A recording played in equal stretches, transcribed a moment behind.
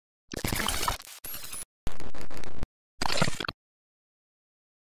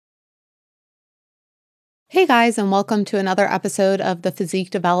Hey guys, and welcome to another episode of the Physique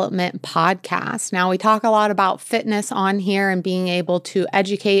Development Podcast. Now, we talk a lot about fitness on here and being able to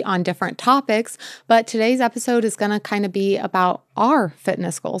educate on different topics, but today's episode is going to kind of be about our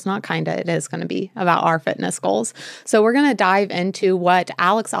fitness goals. Not kind of, it is going to be about our fitness goals. So we're going to dive into what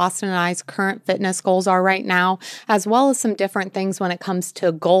Alex, Austin, and I's current fitness goals are right now, as well as some different things when it comes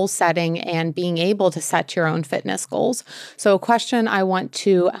to goal setting and being able to set your own fitness goals. So a question I want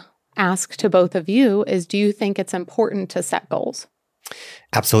to ask to both of you is, do you think it's important to set goals?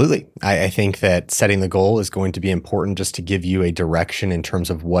 Absolutely. I think that setting the goal is going to be important just to give you a direction in terms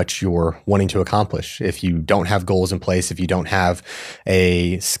of what you're wanting to accomplish. If you don't have goals in place, if you don't have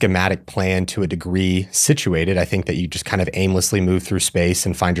a schematic plan to a degree situated, I think that you just kind of aimlessly move through space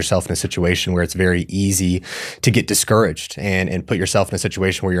and find yourself in a situation where it's very easy to get discouraged and put yourself in a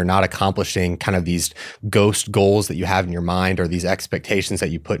situation where you're not accomplishing kind of these ghost goals that you have in your mind or these expectations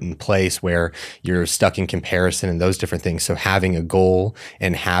that you put in place where you're stuck in comparison and those different things. So having a goal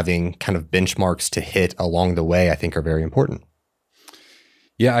and having kind of benchmarks to hit along the way, I think are very important.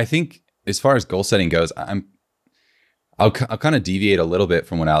 Yeah, I think as far as goal setting goes, I'll kind of deviate a little bit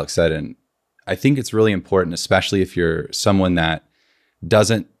from what Alex said. And I think it's really important, especially if you're someone that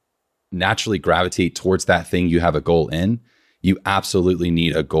doesn't naturally gravitate towards that thing you have a goal in. You absolutely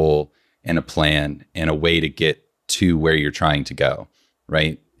need a goal and a plan and a way to get to where you're trying to go,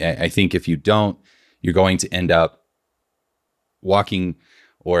 right? I think if you don't, you're going to end up walking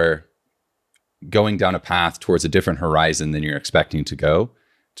or going down a path towards a different horizon than you're expecting to go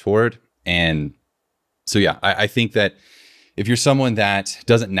toward. And so, yeah, I think that if you're someone that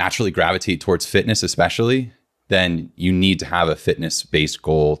doesn't naturally gravitate towards fitness, especially, then you need to have a fitness-based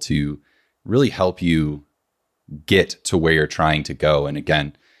goal to really help you get to where you're trying to go. And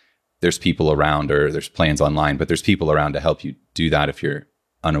again, there's people around, or there's plans online, but there's people around to help you do that if you're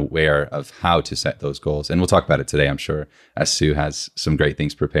unaware of how to set those goals. And we'll talk about it today, I'm sure, as Sue has some great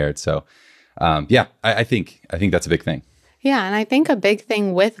things prepared. So I think that's a big thing. Yeah, and I think a big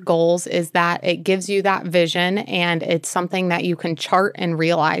thing with goals is that it gives you that vision and it's something that you can chart and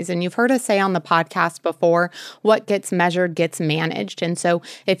realize. And you've heard us say on the podcast before, what gets measured gets managed. And so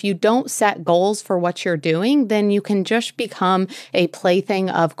if you don't set goals for what you're doing, then you can just become a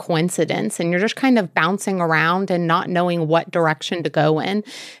plaything of coincidence and you're just kind of bouncing around and not knowing what direction to go in.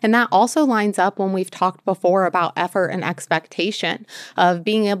 And that also lines up when we've talked before about effort and expectation of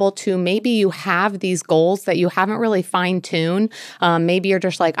being able to, maybe you have these goals that you haven't really fine-tuned. Maybe you're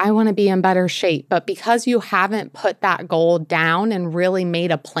just like, I want to be in better shape. But because you haven't put that goal down and really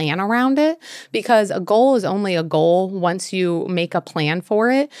made a plan around it, because a goal is only a goal once you make a plan for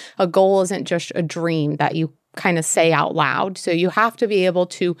it. A goal isn't just a dream that you kind of say out loud. So you have to be able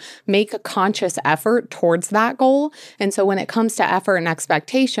to make a conscious effort towards that goal. And so when it comes to effort and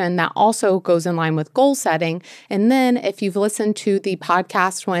expectation, that also goes in line with goal setting. And then if you've listened to the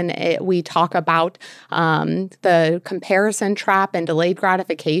podcast when we talk about the comparison trap and delayed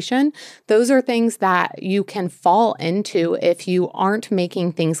gratification, those are things that you can fall into if you aren't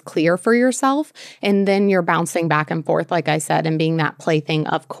making things clear for yourself. And then you're bouncing back and forth, like I said, and being that plaything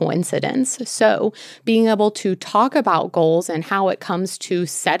of coincidence. So being able to talk about goals and how it comes to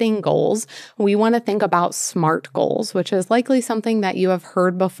setting goals, we want to think about SMART goals, which is likely something that you have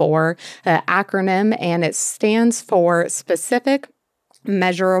heard before, the acronym, and it stands for specific,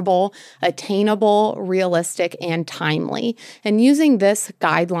 measurable, attainable, realistic, and timely. And using this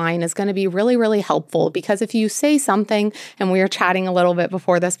guideline is going to be really, really helpful because if you say something, and we were chatting a little bit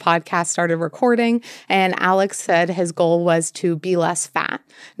before this podcast started recording, and Alex said his goal was to be less fat.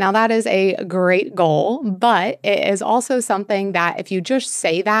 Now that is a great goal, but it is also something that if you just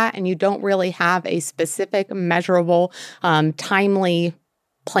say that and you don't really have a specific, measurable, timely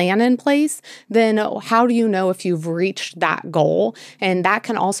plan in place, then how do you know if you've reached that goal? And that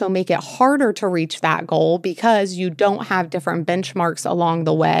can also make it harder to reach that goal because you don't have different benchmarks along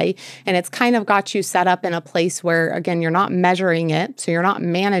the way. And it's kind of got you set up in a place where, again, you're not measuring it, so you're not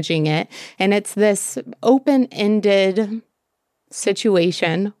managing it. And it's this open-ended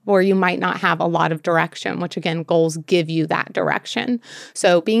situation where you might not have a lot of direction, which again, goals give you that direction.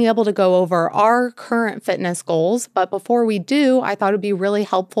 So being able to go over our current fitness goals, but before we do, I thought it'd be really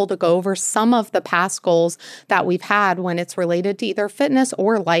helpful to go over some of the past goals that we've had when it's related to either fitness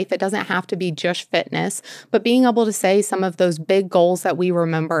or life. It doesn't have to be just fitness, but being able to say some of those big goals that we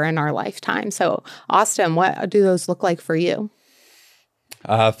remember in our lifetime. So Austin, what do those look like for you?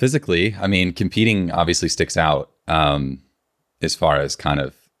 Physically, I mean, competing obviously sticks out. As far as kind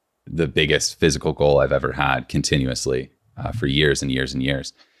of the biggest physical goal I've ever had continuously for years and years and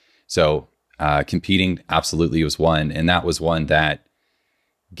years. So competing absolutely was one. And that was one that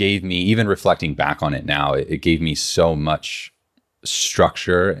gave me, even reflecting back on it now, it gave me so much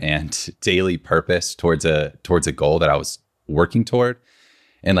structure and daily purpose towards a goal that I was working toward.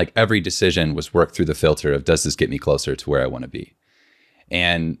 And like every decision was worked through the filter of, does this get me closer to where I want to be?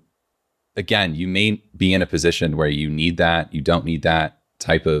 And again, you may be in a position where you need that, you don't need that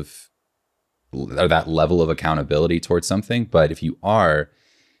type of, or that level of accountability towards something. But if you are,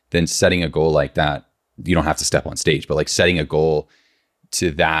 then setting a goal like that, you don't have to step on stage, but like setting a goal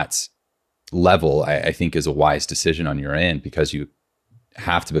to that level, I think is a wise decision on your end, because you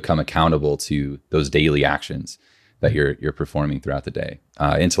have to become accountable to those daily actions that you're performing throughout the day.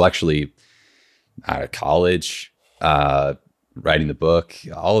 Intellectually, out of college, writing the book,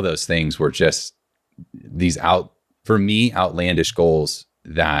 all of those things were just these for me, outlandish goals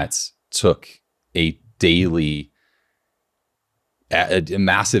that took a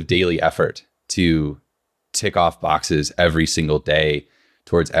massive daily effort to tick off boxes every single day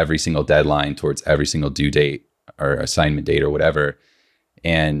towards every single deadline, towards every single due date or assignment date or whatever.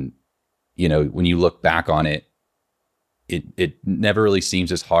 And, you know, when you look back on it, it never really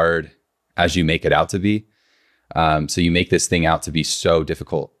seems as hard as you make it out to be. So you make this thing out to be so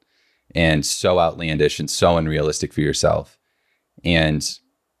difficult and so outlandish and so unrealistic for yourself. And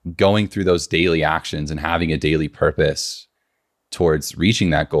going through those daily actions and having a daily purpose towards reaching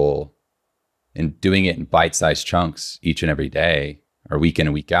that goal and doing it in bite-sized chunks each and every day or week in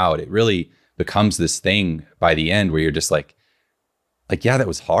and week out, it really becomes this thing by the end where you're just like, yeah, that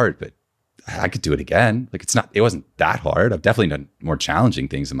was hard, but I could do it again. Like it wasn't that hard. I've definitely done more challenging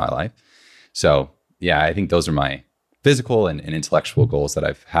things in my life. So yeah, I think those are my physical and intellectual goals that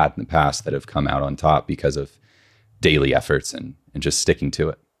I've had in the past that have come out on top because of daily efforts and just sticking to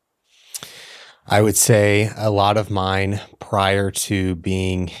it. I would say a lot of mine prior to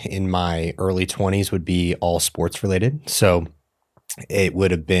being in my early 20s would be all sports related. So it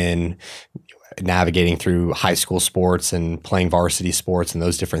would have been navigating through high school sports and playing varsity sports and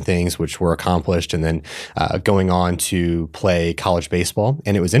those different things, which were accomplished, and then going on to play college baseball.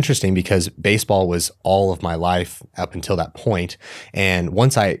 And it was interesting because baseball was all of my life up until that point. And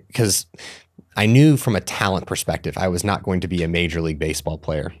because I knew from a talent perspective, I was not going to be a Major League Baseball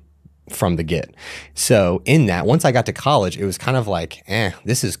player from the get. So in that, once I got to college, it was kind of like,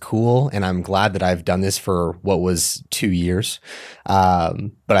 this is cool. And I'm glad that I've done this for what was 2 years.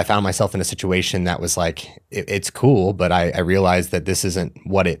 But I found myself in a situation that was like, it's cool, but I realized that this isn't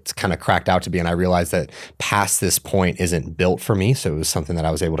what it's kind of cracked out to be. And I realized that past this point isn't built for me. So it was something that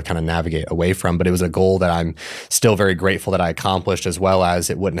I was able to kind of navigate away from, but it was a goal that I'm still very grateful that I accomplished, as well as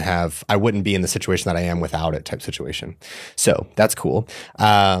I wouldn't be in the situation that I am without it type situation. So that's cool.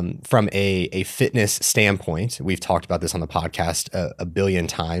 From a fitness standpoint, we've talked about this on the podcast a billion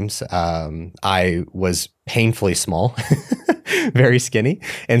times. I was painfully small, very skinny.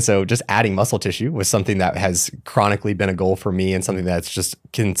 And so just adding muscle tissue was something that has chronically been a goal for me, and something that's just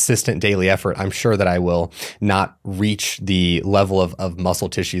consistent daily effort. I'm sure that I will not reach the level of muscle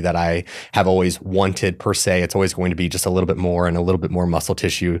tissue that I have always wanted per se. It's always going to be just a little bit more and a little bit more muscle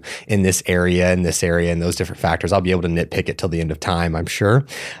tissue in this area and those different factors. I'll be able to nitpick it till the end of time, I'm sure.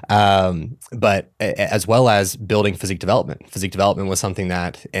 But as well as building physique development. Physique development was something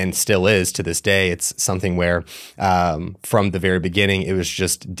that, and still is to this day, it's something where from the very beginning, it was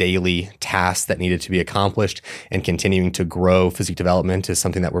just daily tasks that needed to be accomplished, and continuing to grow physique development is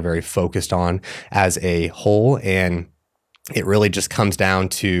something that we're very focused on as a whole. And it really just comes down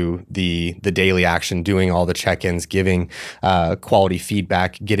to the daily action, doing all the check-ins, giving quality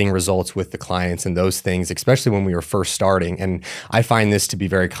feedback, getting results with the clients and those things, especially when we were first starting. And I find this to be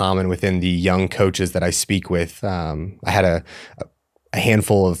very common within the young coaches that I speak with. I had a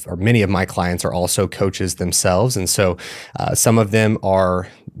handful of, or many of my clients are also coaches themselves. And so some of them are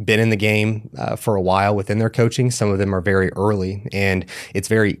been in the game for a while within their coaching. Some of them are very early, and it's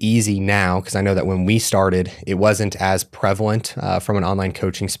very easy now, because I know that when we started, it wasn't as prevalent from an online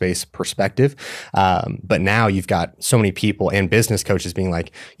coaching space perspective. But now you've got so many people and business coaches being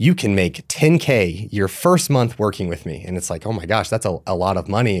like, you can make 10K your first month working with me. And it's like, oh my gosh, that's a lot of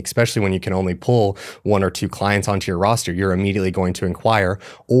money, especially when you can only pull 1 or 2 clients onto your roster. You're immediately going to inquire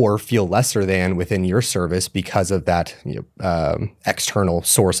or feel lesser than within your service because of that external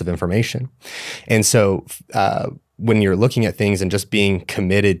source of information. And so when you're looking at things and just being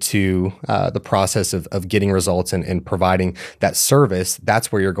committed to the process of getting results and providing that service,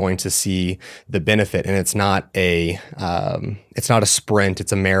 that's where you're going to see the benefit. And it's not it's not a sprint,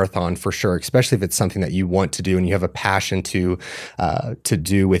 it's a marathon for sure, especially if it's something that you want to do and you have a passion to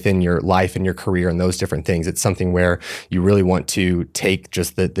do within your life and your career and those different things. It's something where you really want to take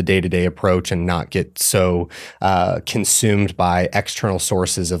just the day-to-day approach and not get so consumed by external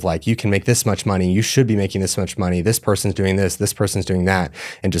sources of like, you can make this much money, you should be making this much money, this person's doing this person's doing that,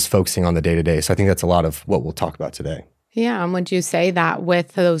 and just focusing on the day-to-day. So I think that's a lot of what we'll talk about today. Yeah. And would you say that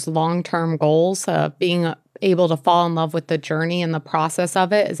with those long-term goals, being able to fall in love with the journey and the process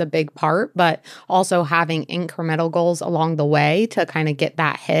of it is a big part, but also having incremental goals along the way to kind of get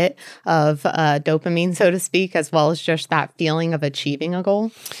that hit of dopamine, so to speak, as well as just that feeling of achieving a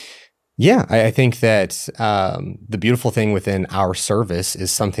goal? Yeah, I think that the beautiful thing within our service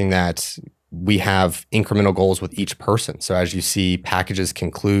is something that we have incremental goals with each person. So as you see packages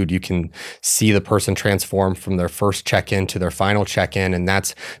conclude, you can see the person transform from their first check-in to their final check-in. And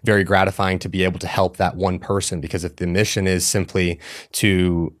that's very gratifying to be able to help that one person, because if the mission is simply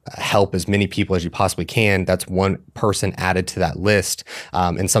to help as many people as you possibly can, that's one person added to that list.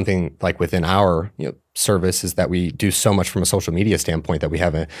 And something like within our, service is that we do so much from a social media standpoint that we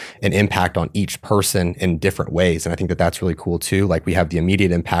have an impact on each person in different ways. And I think that that's really cool too. Like we have the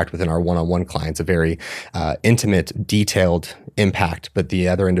immediate impact within our one-on-one clients, a very intimate, detailed impact, but the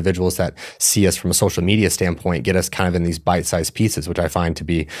other individuals that see us from a social media standpoint get us kind of in these bite-sized pieces, which I find to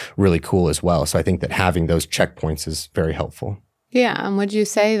be really cool as well. So I think that having those checkpoints is very helpful. Yeah. And would you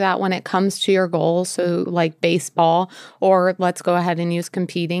say that when it comes to your goals, so like baseball, or let's go ahead and use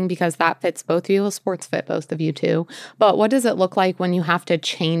competing because that fits both of you, sports fit both of you too. But what does it look like when you have to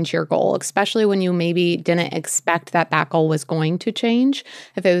change your goal, especially when you maybe didn't expect that goal was going to change?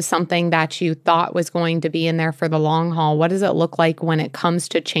 If it was something that you thought was going to be in there for the long haul, what does it look like when it comes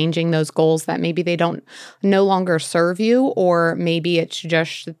to changing those goals that maybe they don't no longer serve you, or maybe it's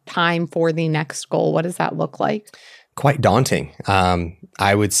just time for the next goal? What does that look like? Quite daunting.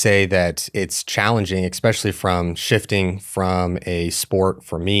 I would say that it's challenging, especially from shifting from a sport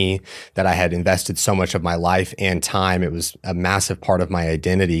for me that I had invested so much of my life and time. It was a massive part of my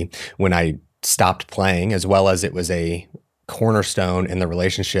identity when I stopped playing, as well as it was a cornerstone in the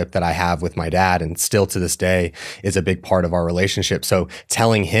relationship that I have with my dad, and still to this day is a big part of our relationship. So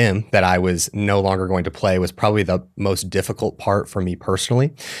telling him that I was no longer going to play was probably the most difficult part for me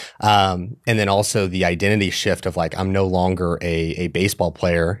personally. And then also the identity shift of like, I'm no longer a baseball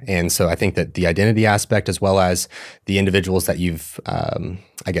player. And so I think that the identity aspect, as well as the individuals that you've,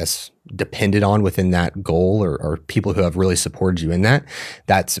 I guess, depended on within that goal, or people who have really supported you in that,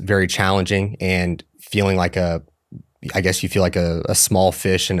 that's very challenging, and feeling like I guess you feel like a small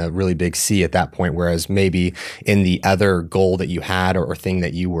fish in a really big sea at that point, whereas maybe in the other goal that you had or thing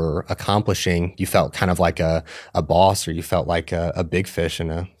that you were accomplishing, you felt kind of like a boss, or you felt like a big fish in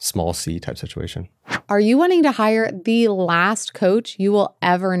a small sea type situation. Are you wanting to hire the last coach you will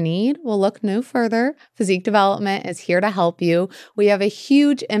ever need? Well, look no further. Physique Development is here to help you. We have a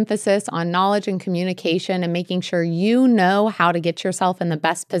huge emphasis on knowledge and communication and making sure you know how to get yourself in the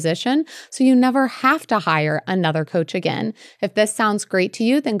best position so you never have to hire another coach again. If this sounds great to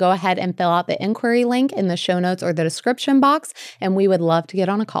you, then go ahead and fill out the inquiry link in the show notes or the description box, and we would love to get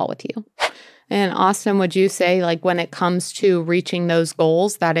on a call with you. And Austin, would you say, like, when it comes to reaching those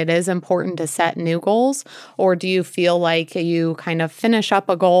goals, that it is important to set new goals? Or do you feel like you kind of finish up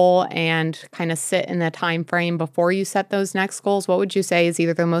a goal and kind of sit in the time frame before you set those next goals? What would you say is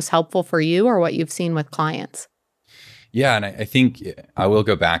either the most helpful for you or what you've seen with clients? Yeah, and I think I will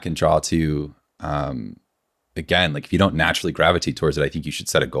go back and draw to, again, like if you don't naturally gravitate towards it, I think you should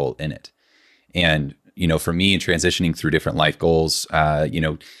set a goal in it. And, for me, in transitioning through different life goals,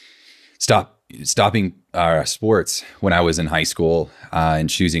 stopping sports when I was in high school and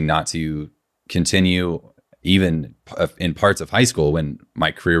choosing not to continue even in parts of high school when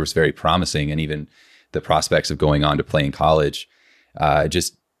my career was very promising, and even the prospects of going on to play in college,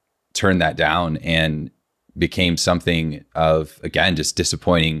 just turned that down and became something of, again, just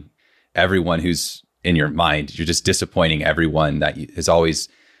disappointing everyone who's in your mind. You're just disappointing everyone that has always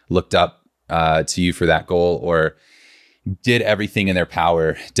looked up to you for that goal, or did everything in their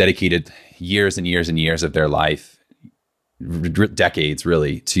power, dedicated years and years and years of their life, decades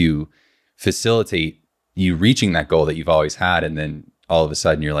really, to facilitate you reaching that goal that you've always had. And then all of a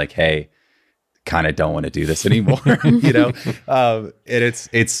sudden you're like, hey, kind of don't want to do this anymore. And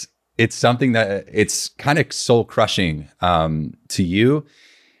it's something that it's kind of soul crushing to you.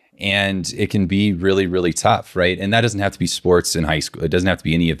 And it can be really, really tough, right? And that doesn't have to be sports in high school. It doesn't have to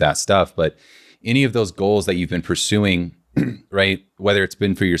be any of that stuff, but any of those goals that you've been pursuing, right? Whether it's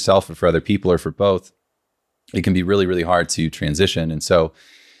been for yourself or for other people or for both, it can be really, really hard to transition. And so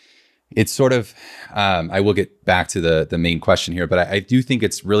it's sort of, I will get back to the main question here, but I do think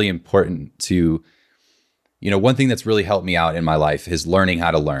it's really important to, one thing that's really helped me out in my life is learning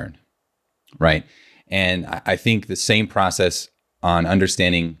how to learn, right? And I think the same process on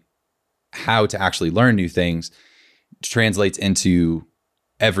understanding how to actually learn new things translates into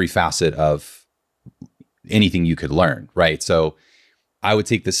every facet of anything you could learn, right? So I would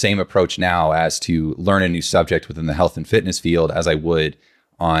take the same approach now as to learn a new subject within the health and fitness field as I would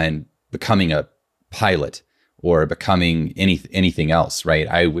on becoming a pilot or becoming anything else, right?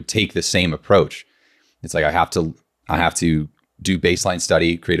 I would take the same approach. It's like I have to do baseline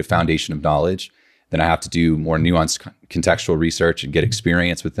study, create a foundation of knowledge. Then I have to do more nuanced contextual research and get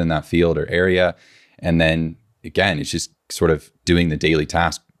experience within that field or area. And then again, it's just sort of doing the daily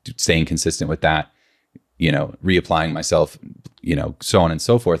task, staying consistent with that, reapplying myself, so on and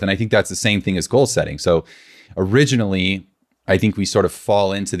so forth. And I think that's the same thing as goal setting. So originally, I think we sort of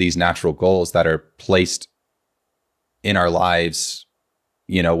fall into these natural goals that are placed in our lives,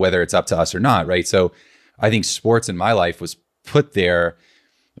 whether it's up to us or not, right? So I think sports in my life was put there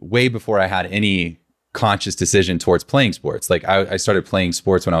way before I had any conscious decision towards playing sports. Like I started playing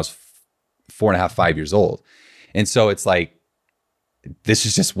sports when I was 4.5, 5 years old. And so it's like, this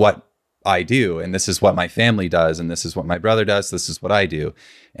is just what I do. And this is what my family does. And this is what my brother does. This is what I do.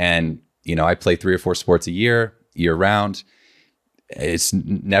 And, I play 3 or 4 sports a year round. It's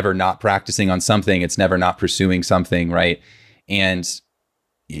never not practicing on something. It's never not pursuing something, right? And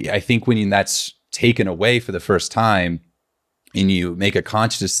I think when that's taken away for the first time and you make a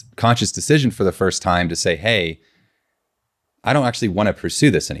conscious decision for the first time to say, hey, I don't actually want to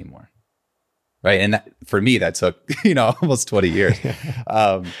pursue this anymore. Right. And that, for me, that took, almost 20 years.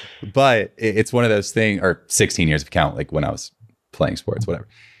 But it's one of those things, or 16 years if you count, like when I was playing sports, whatever.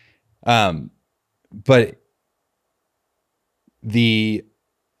 But the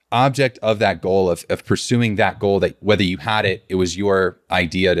object of that goal of pursuing that goal, that whether you had it was your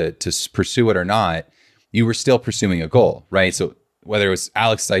idea to pursue it or not, you were still pursuing a goal, right? So whether it was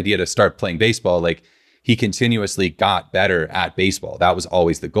Alex's idea to start playing baseball, like he continuously got better at baseball. That was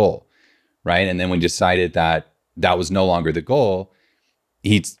always the goal, right? And then when he decided that was no longer the goal,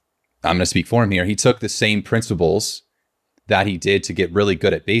 I'm going to speak for him here. He took the same principles that he did to get really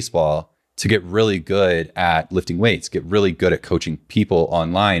good at baseball to get really good at lifting weights, get really good at coaching people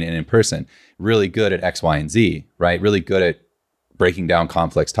online and in person, really good at X, Y, and Z, right? Really good at breaking down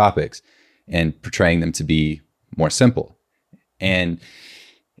complex topics and portraying them to be more simple. And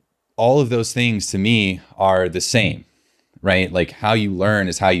all of those things to me are the same, right? Like how you learn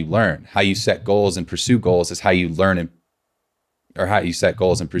is how you learn. How you set goals and pursue goals is how you learn or how you set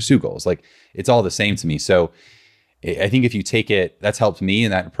goals and pursue goals. Like it's all the same to me. So I think if you take it, that's helped me in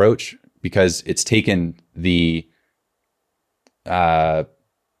that approach, because it's taken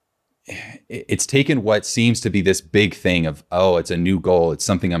it's taken what seems to be this big thing of, oh, it's a new goal. It's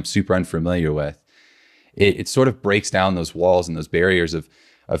something I'm super unfamiliar with. It sort of breaks down those walls and those barriers of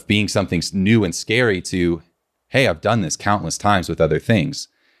being something new and scary to, hey, I've done this countless times with other things.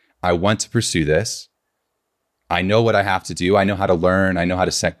 I want to pursue this. I know what I have to do. I know how to learn. I know how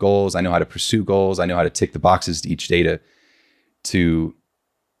to set goals. I know how to pursue goals. I know how to tick the boxes each day to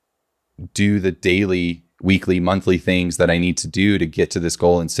do the daily, weekly, monthly things that I need to do to get to this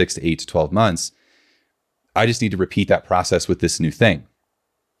goal in 6 to 8 to 12 months. I just need to repeat that process with this new thing,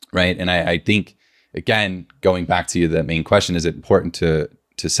 right? And I think, again, going back to the main question, is it important to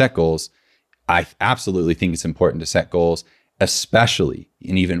set goals? I absolutely think it's important to set goals, especially,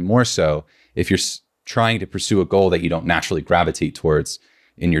 and even more so, if you're trying to pursue a goal that you don't naturally gravitate towards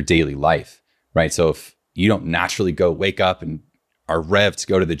in your daily life, right? So if you don't naturally wake up and are revved to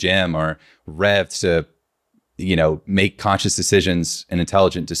go to the gym or revved to, make conscious decisions and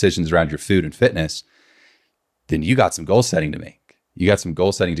intelligent decisions around your food and fitness, then you got some goal setting to make. You got some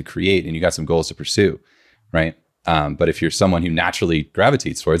goal setting to create, and you got some goals to pursue, right? But if you're someone who naturally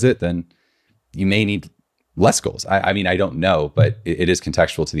gravitates towards it, then you may need less goals. I mean, I don't know, but it is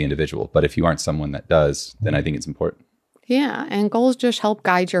contextual to the individual. But if you aren't someone that does, then I think it's important. Yeah, and goals just help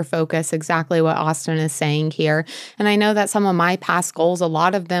guide your focus, exactly what Austin is saying here. And I know that some of my past goals, a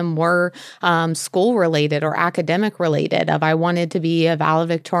lot of them were school related or academic related. I wanted to be a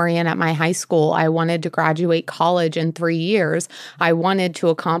valedictorian at my high school. I wanted to graduate college in 3 years. I wanted to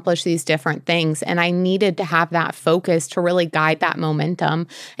accomplish these different things. And I needed to have that focus to really guide that momentum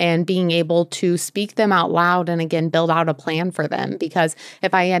and being able to speak them out loud and again, build out a plan for them. Because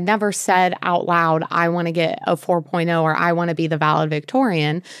if I had never said out loud, I want to get a 4.0 or I want to be the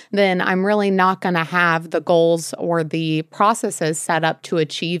valedictorian, then I'm really not going to have the goals or the processes set up to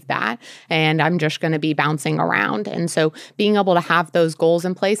achieve that. And I'm just going to be bouncing around. And so being able to have those goals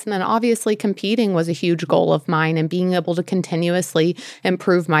in place, and then obviously competing was a huge goal of mine, and being able to continuously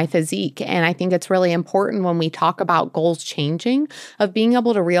improve my physique. And I think it's really important when we talk about goals changing, of being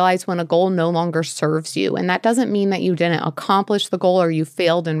able to realize when a goal no longer serves you. And that doesn't mean that you didn't accomplish the goal or you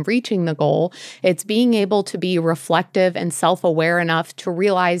failed in reaching the goal. It's being able to be reflective and self-aware enough to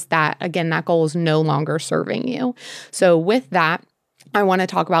realize that, again, that goal is no longer serving you. So with that, I want to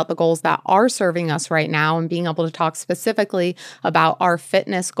talk about the goals that are serving us right now, and being able to talk specifically about our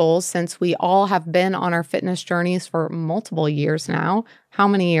fitness goals, since we all have been on our fitness journeys for multiple years now. How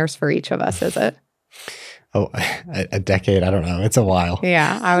many years for each of us is it? Oh, a decade. I don't know. It's a while.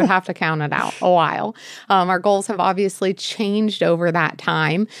 Yeah, I would have to count it out. A while. Our goals have obviously changed over that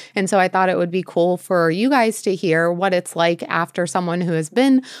time. And so I thought it would be cool for you guys to hear what it's like after someone who has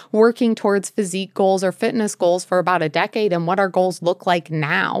been working towards physique goals or fitness goals for about a decade, and what our goals look like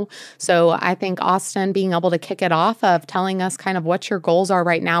now. So I think, Austin, being able to kick it off of telling us kind of what your goals are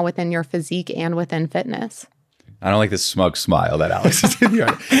right now within your physique and within fitness. I don't like this smug smile that Alex is doing.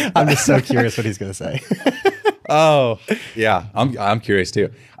 I'm just so curious what he's going to say. Oh, yeah. I'm curious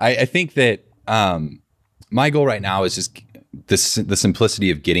too. I think that my goal right now is just the simplicity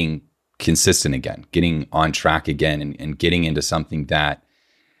of getting consistent again, getting on track again, and getting into something that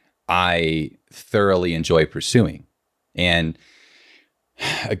I thoroughly enjoy pursuing. And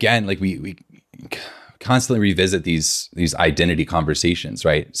again, like we constantly revisit these identity conversations,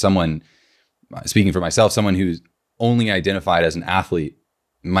 right? Someone, speaking for myself, someone who's only identified as an athlete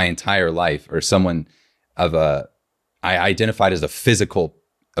my entire life, or someone I identified as a physical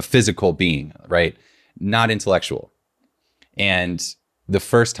being, right? Not intellectual. And the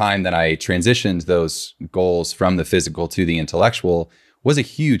first time that I transitioned those goals from the physical to the intellectual was a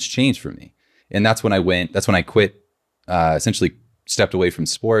huge change for me. And that's when I quit, essentially stepped away from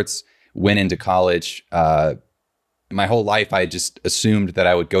sports, went into college. My whole life, I just assumed that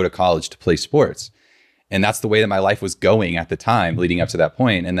I would go to college to play sports. And that's the way that my life was going at the time, leading up to that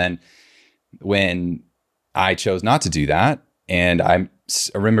point. And then when I chose not to do that, and I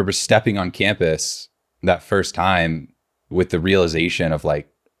remember stepping on campus that first time with the realization of,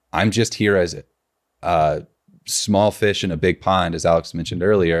 like, I'm just here as a small fish in a big pond, as Alex mentioned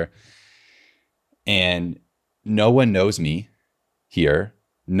earlier. And no one knows me here.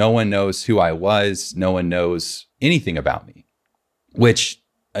 No one knows who I was. No one knows anything about me, which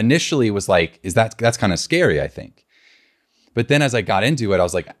initially was like, that's kind of scary, I think. But then as I got into it, I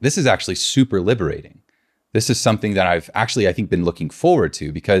was like, this is actually super liberating. This is something that I've actually, I think, been looking forward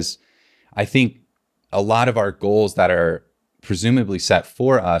to, because I think a lot of our goals that are presumably set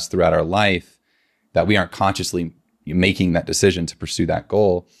for us throughout our life, that we aren't consciously making that decision to pursue that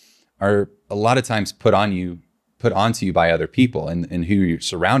goal, are a lot of times put onto you by other people and who you're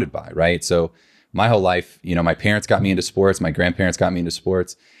surrounded by, right? So my whole life, my parents got me into sports, my grandparents got me into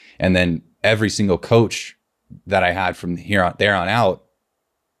sports, and then every single coach that I had from there on out,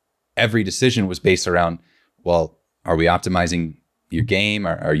 every decision was based around, well, are we optimizing your game?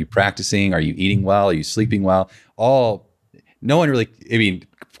 Are you practicing? Are you eating well? Are you sleeping well? No one really, I mean,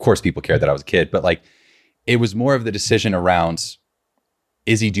 of course people cared that I was a kid, but like, it was more of the decision around,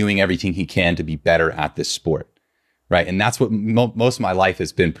 is he doing everything he can to be better at this sport? Right. And that's what most of my life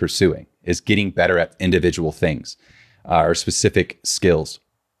has been pursuing, is getting better at individual things or specific skills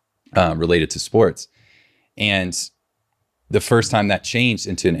related to sports. And the first time that changed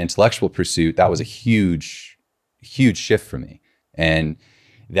into an intellectual pursuit, that was a huge, huge shift for me. And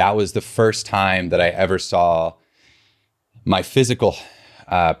that was the first time that I ever saw my physical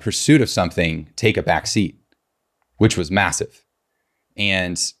pursuit of something take a back seat, which was massive.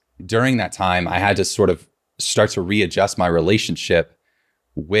 And during that time, I had to sort of start to readjust my relationship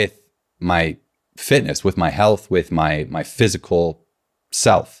with my fitness, with my health, with my physical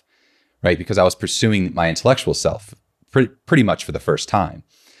self, right? Because I was pursuing my intellectual self pretty much for the first time.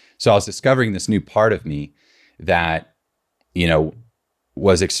 So I was discovering this new part of me that,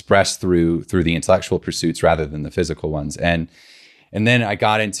 was expressed through the intellectual pursuits rather than the physical ones. And then I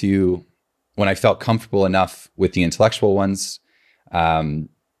got into, when I felt comfortable enough with the intellectual ones,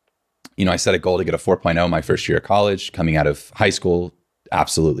 I set a goal to get a 4.0 my first year of college. Coming out of high school,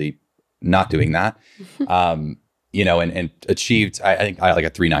 absolutely not doing that. And achieved, I think I had like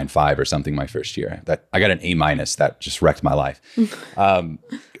a 3.95 or something my first year. That I got an A- that just wrecked my life.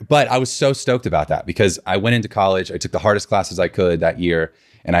 But I was so stoked about that, because I went into college, I took the hardest classes I could that year.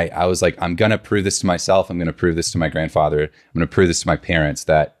 And I was like, I'm going to prove this to myself. I'm going to prove this to my grandfather. I'm going to prove this to my parents,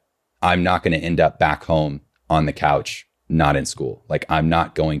 that I'm not going to end up back home on the couch not in school. Like, I'm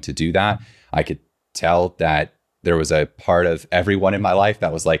not going to do that. I could tell that there was a part of everyone in my life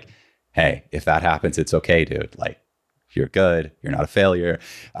that was like, hey, if that happens, it's okay, dude. Like, you're good. You're not a failure.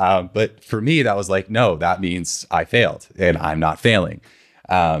 But for me, that was like, no, that means I failed and I'm not failing.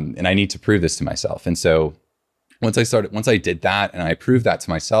 And I need to prove this to myself. And so once I did that and I proved that to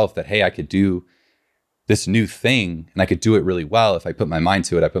myself that, hey, I could do this new thing and I could do it really well if I put my mind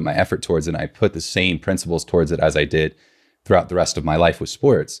to it, I put my effort towards it, and I put the same principles towards it as I did throughout the rest of my life with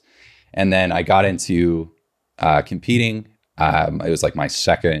sports. And then I got into competing. It was like my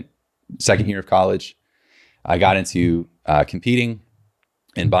second year of college. I got into competing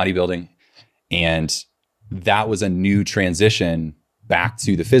in bodybuilding, and that was a new transition back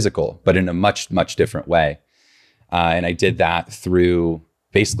to the physical, but in a much, much different way. And I did that through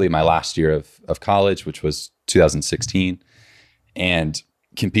basically my last year of college, which was 2016, and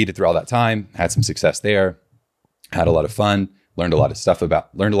competed through all that time, had some success there, had a lot of fun, learned a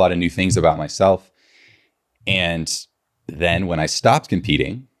lot of new things about myself. And then when I stopped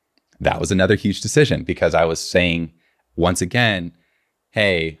competing, that was another huge decision, because I was saying, once again,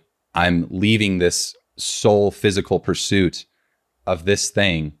 hey, I'm leaving this sole physical pursuit of this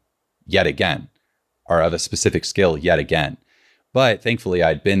thing yet again, or of a specific skill yet again. But thankfully,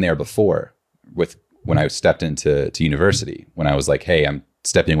 I'd been there before when I stepped into university, when I was like, hey, I'm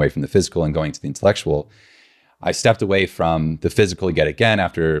stepping away from the physical and going to the intellectual. I stepped away from the physical yet again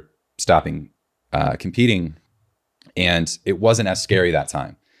after stopping competing, and it wasn't as scary that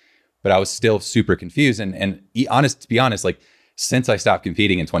time. But I was still super confused. And to be honest, like, since I stopped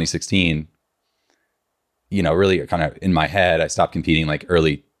competing in 2016, really kind of in my head, I stopped competing like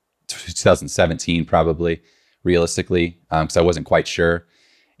early 2017, probably, realistically, because I wasn't quite sure.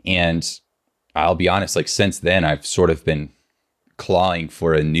 And I'll be honest, like, since then, I've sort of been clawing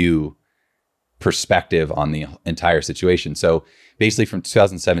for a new perspective on the entire situation. So basically from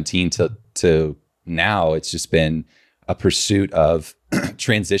 2017 to now, it's just been a pursuit of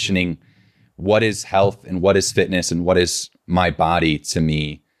transitioning what is health and what is fitness and what is my body to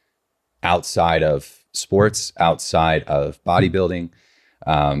me outside of sports, outside of bodybuilding.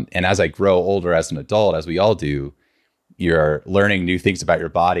 And as I grow older as an adult, as we all do, you're learning new things about your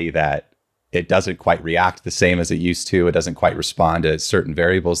body, that it doesn't quite react the same as it used to. It doesn't quite respond to certain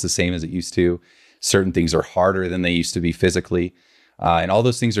variables the same as it used to. Certain things are harder than they used to be physically. And all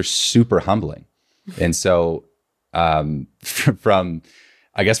those things are super humbling. And so from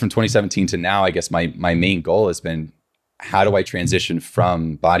 2017 to now, I guess my main goal has been, how do I transition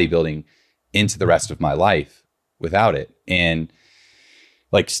from bodybuilding into the rest of my life without it? And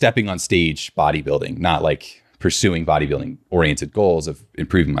like stepping on stage bodybuilding, not like pursuing bodybuilding oriented goals of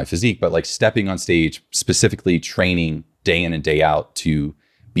improving my physique, but like stepping on stage, specifically training day in and day out to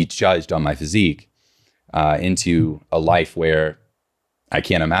be judged on my physique, into a life where I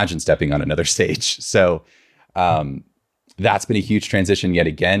can't imagine stepping on another stage. So that's been a huge transition yet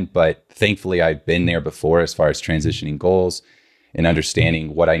again, but thankfully I've been there before as far as transitioning goals and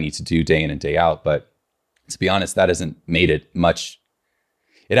understanding what I need to do day in and day out. But to be honest, that hasn't made it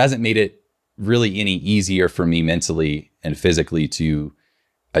really any easier for me mentally and physically to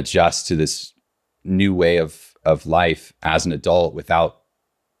adjust to this new way of life as an adult without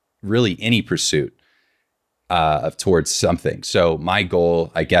really any pursuit towards something. So my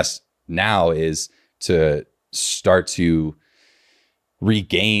goal, I guess, now is to start to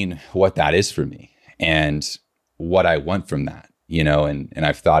regain what that is for me and what I want from that, and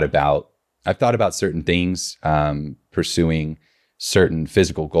I've thought about certain things, pursuing certain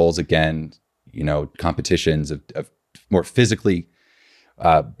physical goals again, competitions of more physically,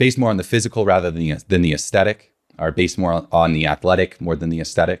 based more on the physical rather than the aesthetic, or based more on the athletic more than the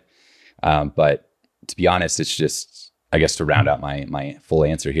aesthetic. But to be honest, it's just, I guess, to round out my full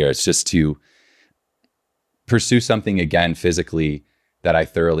answer here, it's just to pursue something again physically that I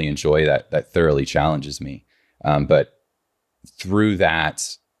thoroughly enjoy, that thoroughly challenges me. But through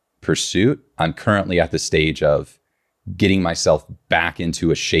that pursuit, I'm currently at the stage of getting myself back into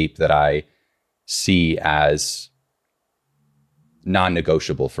a shape that I see as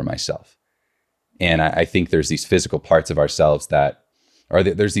non-negotiable for myself. And I think there's these physical parts of ourselves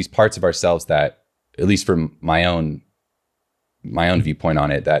there's these parts of ourselves that, at least from my own viewpoint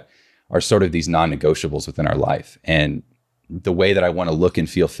on it, that are sort of these non-negotiables within our life. And the way that I want to look and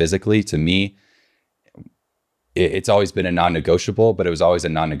feel physically, to me, it's always been a non-negotiable, but it was always a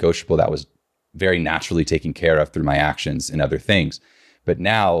non-negotiable that was very naturally taken care of through my actions and other things. But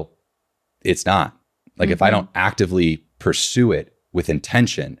now it's not. Like, if I don't actively pursue it with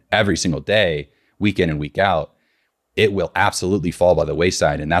intention every single day, week in and week out, it will absolutely fall by the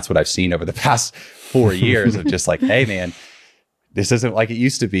wayside. And that's what I've seen over the past 4 years of just like, hey man, this isn't like it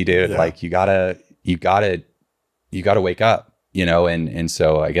used to be, dude. Yeah. Like you gotta wake up, you know? And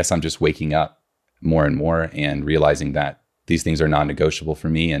so I guess I'm just waking up more and more and realizing that these things are non-negotiable for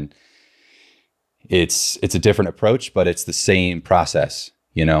me. And it's a different approach, but it's the same process,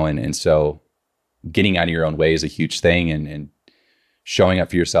 you know? And so getting out of your own way is a huge thing, and showing up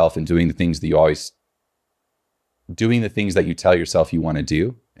for yourself and doing the things that you tell yourself you want to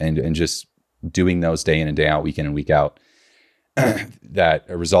do, and just doing those day in and day out, week in and week out, that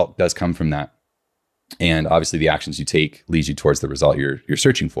a result does come from that. And obviously the actions you take leads you towards the result you're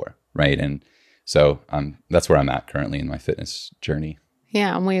searching for. Right. And so that's where I'm at currently in my fitness journey.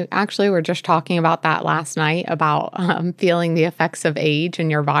 Yeah, and we actually were just talking about that last night, about feeling the effects of age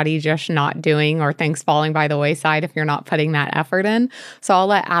and your body just not doing, or things falling by the wayside if you're not putting that effort in. So I'll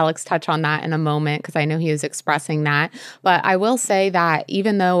let Alex touch on that in a moment, because I know he was expressing that. But I will say that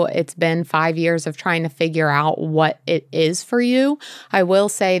even though it's been 5 years of trying to figure out what it is for you, I will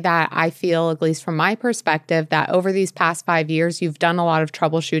say that I feel, at least from my perspective, that over these past 5 years, you've done a lot of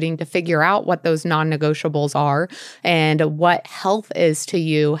troubleshooting to figure out what those non-negotiables are, and what health is to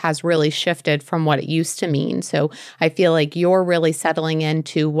you has really shifted from what it used to mean. So I feel like you're really settling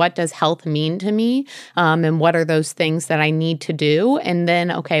into, what does health mean to me? And what are those things that I need to do? And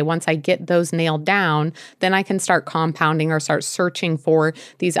then, okay, once I get those nailed down, then I can start compounding or start searching for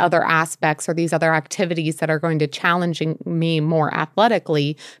these other aspects or these other activities that are going to challenge me more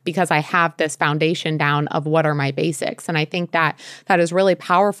athletically, because I have this foundation down of what are my basics. And I think that that is really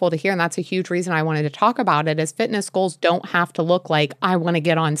powerful to hear. And that's a huge reason I wanted to talk about it, is fitness goals don't have to look like, I want to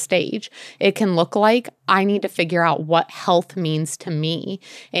get on stage. It can look like, I need to figure out what health means to me,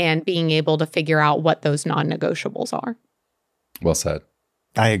 and being able to figure out what those non-negotiables are. Well said.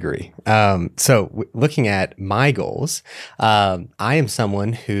 I agree. So looking at my goals, I am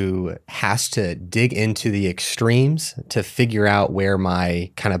someone who has to dig into the extremes to figure out where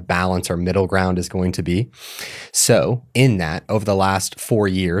my kind of balance or middle ground is going to be. So in that, over the last 4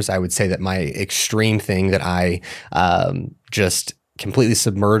 years, I would say that my extreme thing that I just completely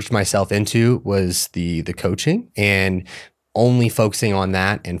submerged myself into was the coaching, and only focusing on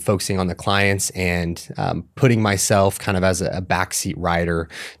that and focusing on the clients, and putting myself kind of as a backseat rider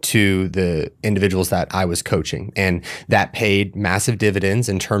to the individuals that I was coaching. And that paid massive dividends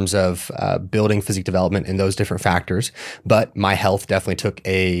in terms of building physique development and those different factors. But my health definitely took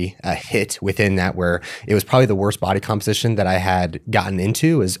a hit within that, where it was probably the worst body composition that I had gotten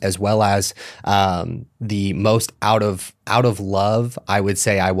into, as well as the most out of love, I would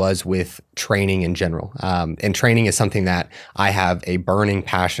say I was with training in general. And training is something that I have a burning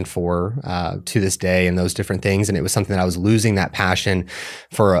passion for to this day, and those different things. And it was something that I was losing that passion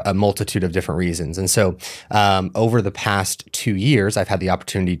for a multitude of different reasons. And so over the past 2 years, I've had the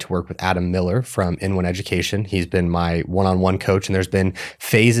opportunity to work with Adam Miller from N1 Education. He's been my one-on-one coach, and there's been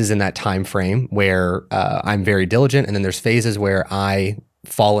phases in that time frame where I'm very diligent, and then there's phases where I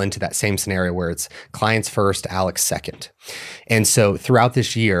fall into that same scenario where it's clients first, Alex second. And so throughout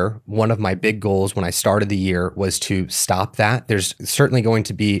this year, one of my big goals when I started the year was to stop that. There's certainly going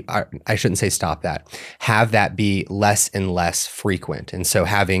to be, I shouldn't say stop that, have that be less and less frequent. And so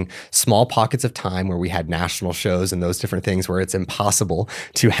having small pockets of time where we had national shows and those different things where it's impossible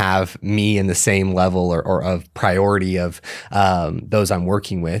to have me in the same level or of priority of those I'm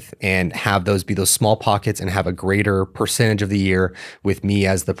working with, and have those be those small pockets, and have a greater percentage of the year with me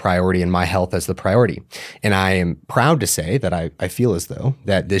as the priority and my health as the priority. And I am proud to say that I feel as though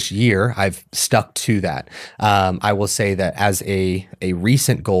that this year I've stuck to that. I will say that as a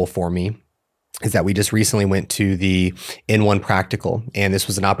recent goal for me is that we just recently went to the N1 Practical, and this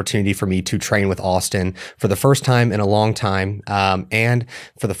was an opportunity for me to train with Austin for the first time in a long time, and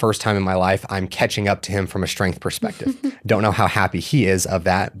for the first time in my life, I'm catching up to him from a strength perspective. Don't know how happy he is of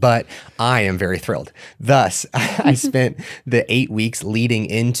that, but I am very thrilled. Thus, I spent the 8 weeks leading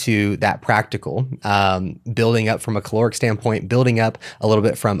into that practical, building up from a caloric standpoint, building up a little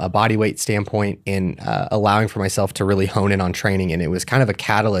bit from a body weight standpoint, and allowing for myself to really hone in on training. And it was kind of a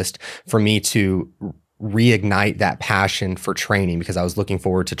catalyst for me to reignite that passion for training, because I was looking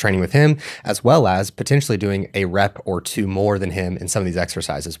forward to training with him, as well as potentially doing a rep or two more than him in some of these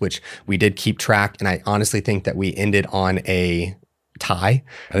exercises, which we did keep track. And I honestly think that we ended on a tie.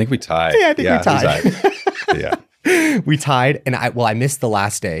 I think we tied. Yeah, I think we tied. Yeah. We tied, and I missed the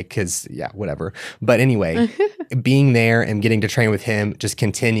last day because whatever. But anyway, being there and getting to train with him just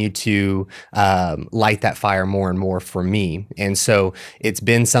continued to light that fire more and more for me. And so it's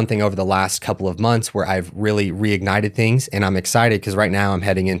been something over the last couple of months where I've really reignited things, and I'm excited because right now I'm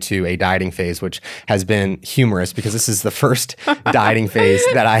heading into a dieting phase, which has been humorous because this is the first dieting phase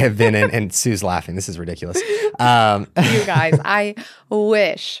that I have been in, and Sue's laughing. This is ridiculous. You guys, I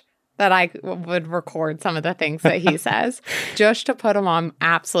wish that I would record some of the things that he says just to put him on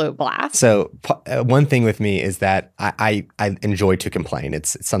absolute blast. So one thing with me is that I enjoy to complain.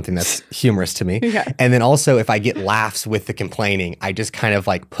 It's something that's humorous to me. Okay. And then also if I get laughs with the complaining, I just kind of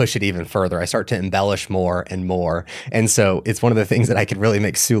like push it even further. I start to embellish more and more. And so it's one of the things that I could really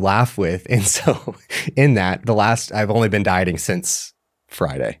make Sue laugh with. And so in that, I've only been dieting since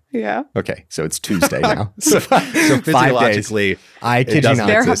Friday. Yeah. Okay. So it's Tuesday now. So 5 days. I kid you not.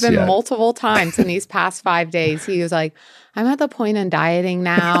 There have been multiple times in these past 5 days. He was like, I'm at the point in dieting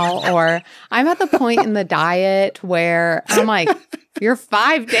now, or I'm at the point in the diet where I'm like, you're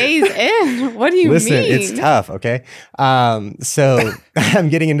 5 days in. What do you mean? Listen, it's tough. Okay. So I'm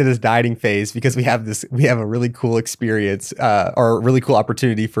getting into this dieting phase because we have a really cool experience, or a really cool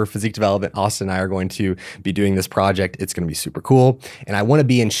opportunity for physique development. Austin and I are going to be doing this project. It's going to be super cool. And I want to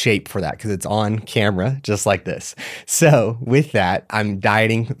be in shape for that because it's on camera, just like this. So with that, I'm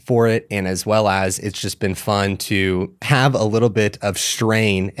dieting for it. And as well as it's just been fun to have a little bit of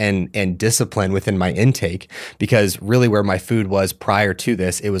strain and discipline within my intake, because really where my food was prior to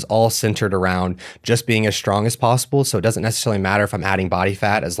this, it was all centered around just being as strong as possible. So it doesn't necessarily matter if I'm adding body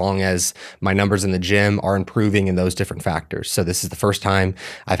fat as long as my numbers in the gym are improving in those different factors. So this is the first time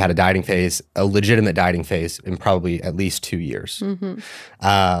I've had a legitimate dieting phase in probably at least 2 years. Mm-hmm.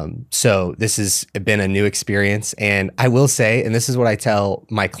 So this has been a new experience. And I will say, and this is what I tell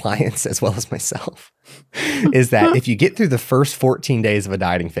my clients as well as myself, is that if you get through the first 14 days of a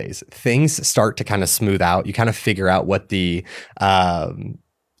dieting phase, things start to kind of smooth out. You kind of figure out what it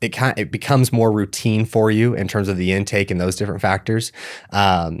becomes more routine for you in terms of the intake and those different factors.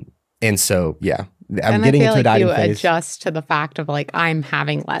 And so, yeah, I'm getting into a dieting phase. You adjust to the fact of like, I'm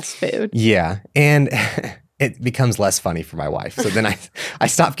having less food. Yeah. And it becomes less funny for my wife. So then I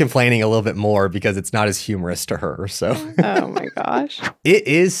stop complaining a little bit more because it's not as humorous to her. So, oh my gosh. It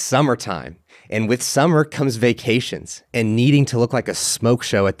is summertime. And with summer comes vacations and needing to look like a smoke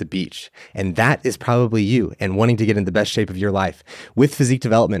show at the beach. And that is probably you and wanting to get in the best shape of your life. With Physique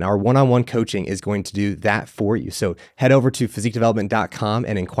Development, our one-on-one coaching is going to do that for you. So head over to physiquedevelopment.com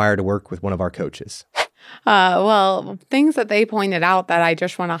and inquire to work with one of our coaches. Well, things that they pointed out that I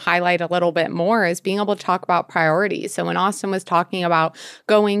just want to highlight a little bit more is being able to talk about priorities. So when Austin was talking about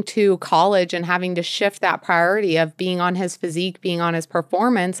going to college and having to shift that priority of being on his physique, being on his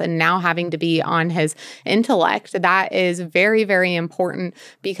performance, and now having to be on his intellect, that is very, very important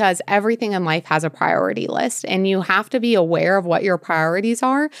because everything in life has a priority list and you have to be aware of what your priorities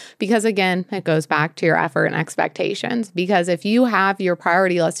are because, again, it goes back to your effort and expectations. Because if you have your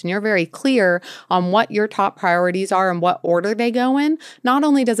priority list and you're very clear on what your top priorities are and what order they go in, not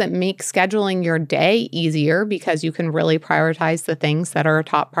only does it make scheduling your day easier because you can really prioritize the things that are a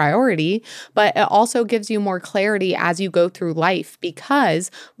top priority, but it also gives you more clarity as you go through life. Because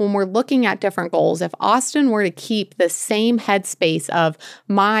when we're looking at different goals, if Austin were to keep the same headspace of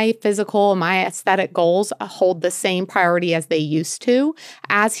my physical, my aesthetic goals hold the same priority as they used to,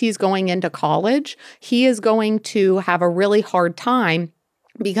 as he's going into college, he is going to have a really hard time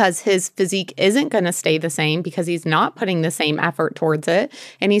because his physique isn't going to stay the same because he's not putting the same effort towards it.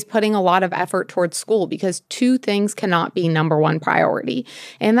 And he's putting a lot of effort towards school because two things cannot be number one priority.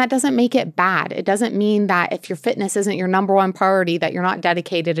 And that doesn't make it bad. It doesn't mean that if your fitness isn't your number one priority, that you're not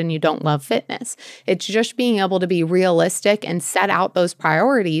dedicated and you don't love fitness. It's just being able to be realistic and set out those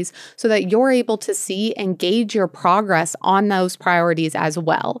priorities so that you're able to see and gauge your progress on those priorities as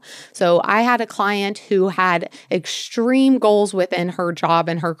well. So I had a client who had extreme goals within her job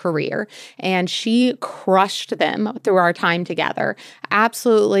in her career, and she crushed them through our time together,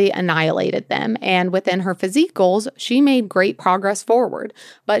 absolutely annihilated them. And within her physique goals, she made great progress forward.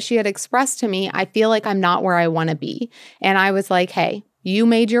 But she had expressed to me, I feel like I'm not where I want to be. And I was like, hey, you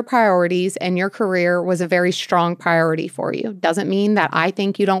made your priorities and your career was a very strong priority for you. Doesn't mean that I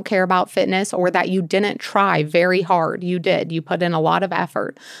think you don't care about fitness or that you didn't try very hard. You did. You put in a lot of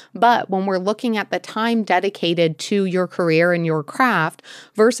effort. But when we're looking at the time dedicated to your career and your craft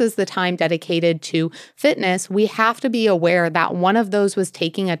versus the time dedicated to fitness, we have to be aware that one of those was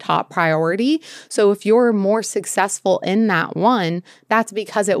taking a top priority. So if you're more successful in that one, that's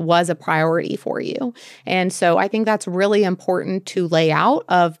because it was a priority for you. And so I think that's really important to lay play out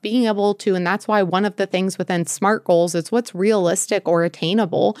of being able to, and that's why one of the things within SMART goals is what's realistic or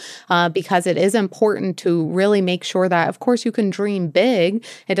attainable, because it is important to really make sure that, of course, you can dream big.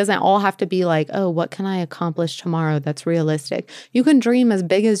 It doesn't all have to be like, oh, what can I accomplish tomorrow that's realistic? You can dream as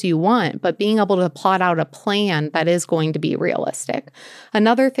big as you want, but being able to plot out a plan that is going to be realistic.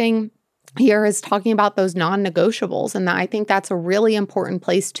 Another thing here is talking about those non-negotiables. And I think that's a really important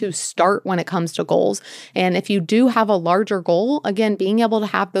place to start when it comes to goals. And if you do have a larger goal, again, being able to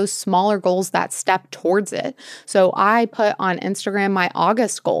have those smaller goals that step towards it. So I put on Instagram my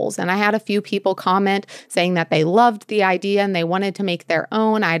August goals, and I had a few people comment saying that they loved the idea and they wanted to make their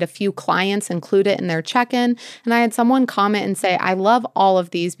own. I had a few clients include it in their check-in, and I had someone comment and say, I love all of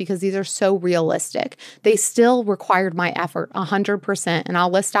these because these are so realistic. They still required my effort 100%. And I'll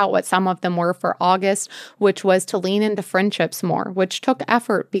list out what some of them were for August, which was to lean into friendships more, which took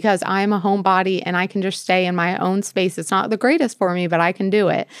effort because I'm a homebody and I can just stay in my own space. It's not the greatest for me, but I can do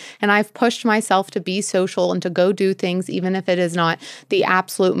it. And I've pushed myself to be social and to go do things, even if it is not the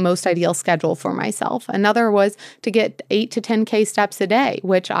absolute most ideal schedule for myself. Another was to get 8 to 10K steps a day,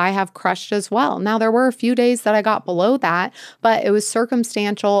 which I have crushed as well. Now, there were a few days that I got below that, but it was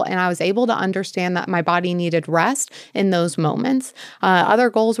circumstantial and I was able to understand that my body needed rest in those moments.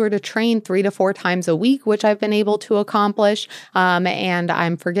 Other goals were to train 3 to 4 times a week, which I've been able to accomplish. And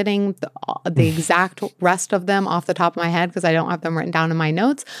I'm forgetting the exact rest of them off the top of my head because I don't have them written down in my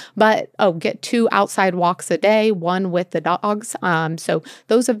notes. But get 2 outside walks a day, 1 with the dogs. So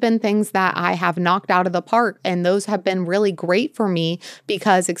those have been things that I have knocked out of the park. And those have been really great for me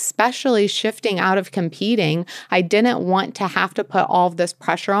because, especially shifting out of competing, I didn't want to have to put all of this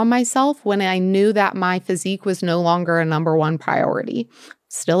pressure on myself when I knew that my physique was no longer a number one priority.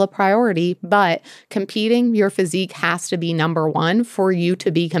 Still a priority, but competing, your physique has to be number one for you to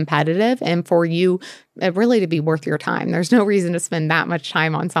be competitive and for you really to be worth your time. There's no reason to spend that much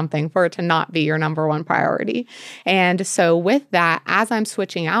time on something for it to not be your number one priority. And so with that, as I'm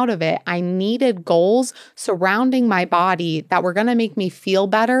switching out of it, I needed goals surrounding my body that were going to make me feel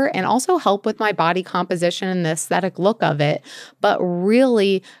better and also help with my body composition and the aesthetic look of it, but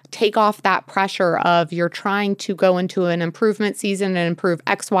really take off that pressure of you're trying to go into an improvement season and improve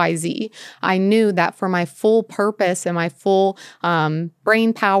XYZ. I knew that for my full purpose and my full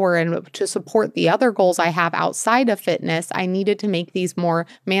brain power and to support the other goals I have outside of fitness, I needed to make these more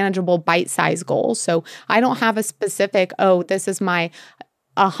manageable bite-sized goals. So I don't have a specific, this is my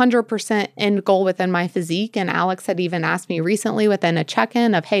 100% end goal within my physique. And Alex had even asked me recently within a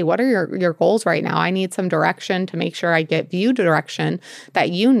check-in of, hey, what are your goals right now? I need some direction to make sure I get you direction that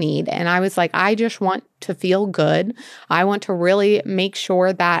you need. And I was like, I just want to feel good. I want to really make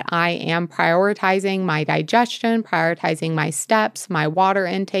sure that I am prioritizing my digestion, prioritizing my steps, my water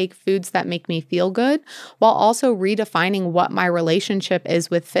intake, foods that make me feel good, while also redefining what my relationship is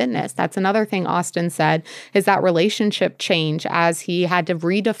with fitness. That's another thing Austin said, is that relationship change as he had to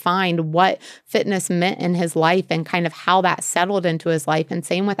redefine what fitness meant in his life and kind of how that settled into his life. And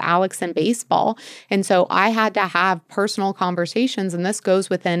same with Alex in baseball. And so I had to have personal conversations, and this goes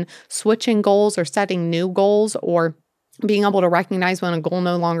within switching goals or setting new goals or being able to recognize when a goal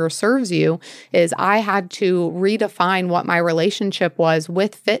no longer serves you, is I had to redefine what my relationship was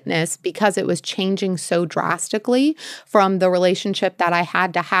with fitness because it was changing so drastically from the relationship that I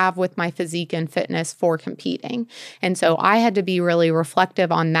had to have with my physique and fitness for competing. And so I had to be really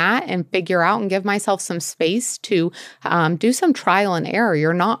reflective on that and figure out and give myself some space to do some trial and error.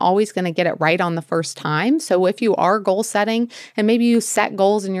 You're not always going to get it right on the first time. So if you are goal setting and maybe you set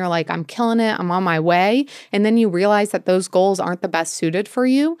goals and you're like, I'm killing it, I'm on my way, and then you realize that those goals aren't the best suited for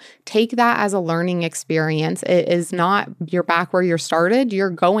you, take that as a learning experience. It is not you're back where you started.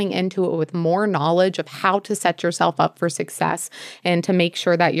 You're going into it with more knowledge of how to set yourself up for success and to make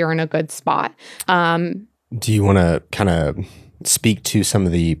sure that you're in a good spot. Do you want to kind of speak to some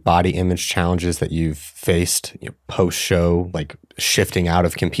of the body image challenges that you've faced post-show, like shifting out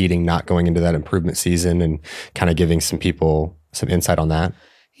of competing, not going into that improvement season, and kind of giving some people some insight on that?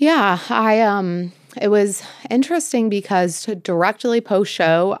 Yeah, it was interesting because directly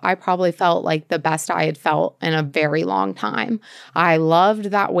post-show, I probably felt like the best I had felt in a very long time. I loved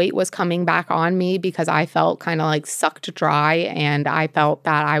that weight was coming back on me because I felt kind of like sucked dry, and I felt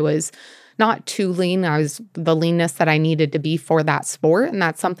that I was not too lean. I was the leanness that I needed to be for that sport. And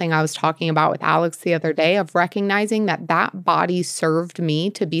that's something I was talking about with Alex the other day, of recognizing that that body served me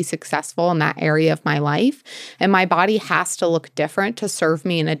to be successful in that area of my life. And my body has to look different to serve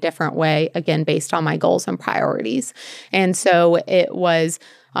me in a different way, again, based on my goals and priorities. And so it was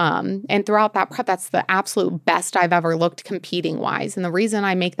And throughout that prep, that's the absolute best I've ever looked competing wise. And the reason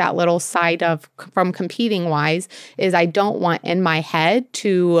I make that little side of from competing wise is I don't want in my head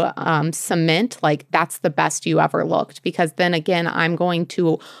to cement like that's the best you ever looked, because then again, I'm going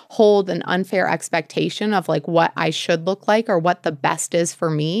to hold an unfair expectation of like what I should look like or what the best is for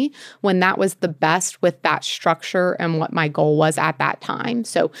me, when that was the best with that structure and what my goal was at that time.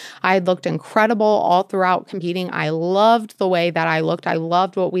 So I looked incredible all throughout competing. I loved the way that I looked. I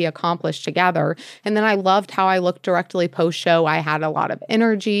loved what we accomplished together. And then I loved how I looked directly post-show. I had a lot of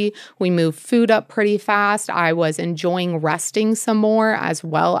energy. We moved food up pretty fast. I was enjoying resting some more as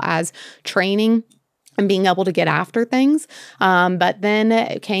well as training and being able to get after things. But then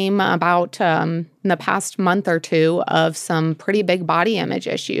it came about in the past month or two of some pretty big body image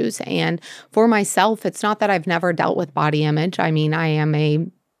issues. And for myself, it's not that I've never dealt with body image. I mean,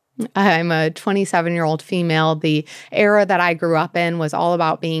 I'm a 27-year-old female. The era that I grew up in was all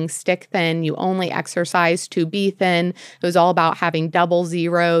about being stick thin. You only exercise to be thin. It was all about having double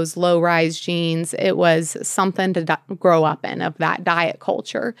zeros, low-rise jeans. It was something to grow up in, of that diet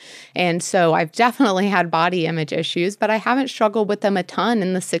culture. And so I've definitely had body image issues, but I haven't struggled with them a ton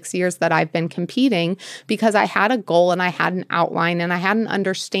in the 6 years that I've been competing, because I had a goal and I had an outline and I had an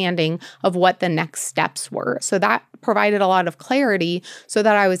understanding of what the next steps were. So that provided a lot of clarity so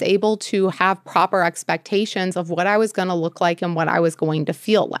that I was able to have proper expectations of what I was going to look like and what I was going to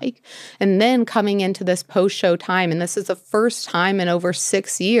feel like. And then coming into this post-show time, and this is the first time in over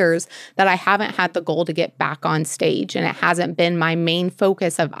 6 years that I haven't had the goal to get back on stage. And it hasn't been my main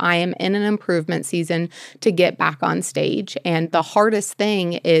focus of I am in an improvement season to get back on stage. And the hardest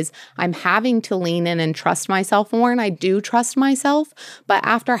thing is I'm having to lean in and trust myself more. And I do trust myself, but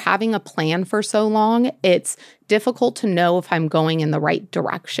after having a plan for so long, it's difficult to know if I'm going in the right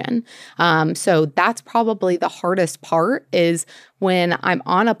direction. So that's probably the hardest part, is when I'm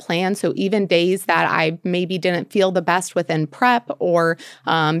on a plan. So even days that I maybe didn't feel the best within prep or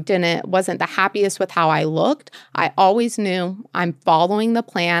wasn't the happiest with how I looked, I always knew I'm following the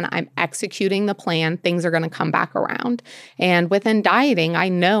plan, I'm executing the plan, things are going to come back around. And within dieting, I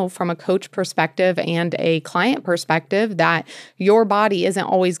know from a coach perspective and a client perspective that your body isn't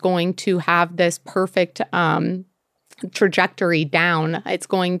always going to have this perfect trajectory down. It's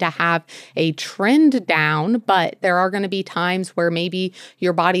going to have a trend down, but there are going to be times where maybe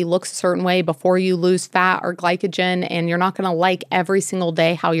your body looks a certain way before you lose fat or glycogen, and you're not going to like every single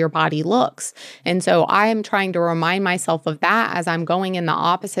day how your body looks. And so I am trying to remind myself of that as I'm going in the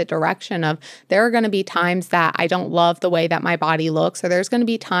opposite direction of there are going to be times that I don't love the way that my body looks, or there's going to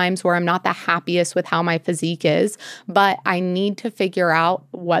be times where I'm not the happiest with how my physique is, but I need to figure out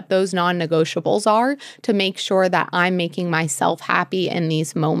what those non-negotiables are to make sure that I'm making myself happy in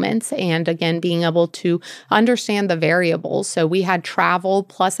these moments. And again, being able to understand the variables. So we had travel,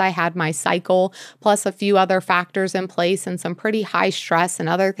 plus I had my cycle, plus a few other factors in place and some pretty high stress and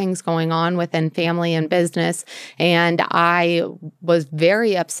other things going on within family and business. And I was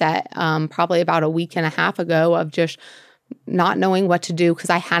very upset probably about a week and a half ago of just not knowing what to do, because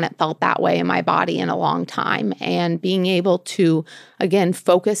I hadn't felt that way in my body in a long time. And being able to, again,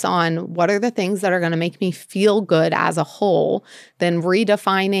 focus on what are the things that are going to make me feel good as a whole, then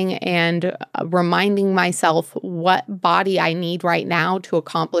redefining and reminding myself what body I need right now to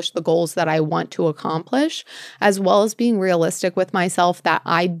accomplish the goals that I want to accomplish, as well as being realistic with myself that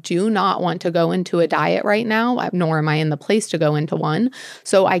I do not want to go into a diet right now, nor am I in the place to go into one.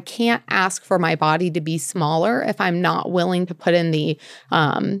 So I can't ask for my body to be smaller if I'm not willing to put in the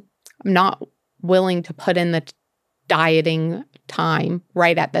dieting time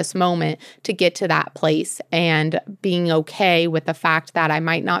right at this moment to get to that place, and being okay with the fact that I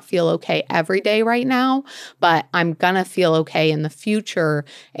might not feel okay every day right now, but I'm gonna feel okay in the future,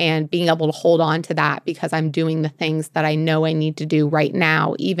 and being able to hold on to that because I'm doing the things that I know I need to do right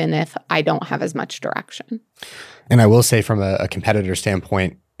now, even if I don't have as much direction. And I will say, from a competitor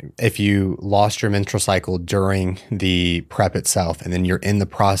standpoint, if you lost your menstrual cycle during the prep itself, and then you're in the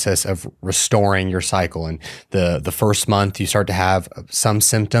process of restoring your cycle, and the first month you start to have some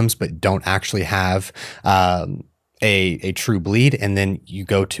symptoms but don't actually have a true bleed, and then you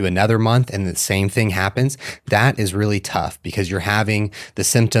go to another month and the same thing happens, that is really tough, because you're having the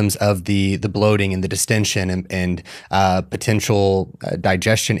symptoms of the bloating and the distension and potential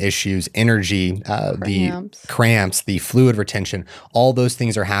digestion issues, energy, the cramps, the fluid retention, all those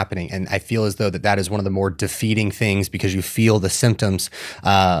things are happening. And I feel as though that is one of the more defeating things, because you feel the symptoms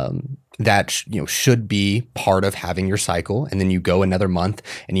that should be part of having your cycle, and then you go another month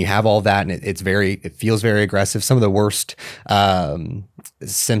and you have all that, and it feels very aggressive. Some of the worst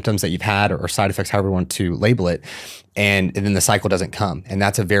symptoms that you've had, or side effects, however you want to label it, and then the cycle doesn't come, and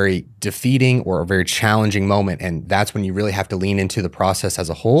that's a very defeating or a very challenging moment. And that's when you really have to lean into the process as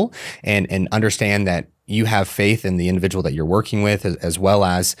a whole, and understand that you have faith in the individual that you're working with, as well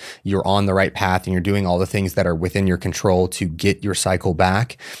as you're on the right path and you're doing all the things that are within your control to get your cycle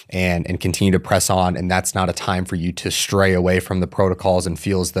back and continue to press on. And that's not a time for you to stray away from the protocols and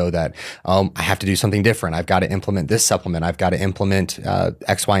feel as though that, I have to do something different. I've got to implement this supplement. I've got to implement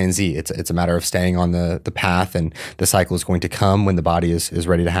X, Y, and Z. It's a matter of staying on the path, and the cycle is going to come when the body is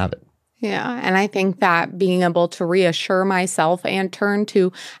ready to have it. Yeah. And I think that being able to reassure myself and turn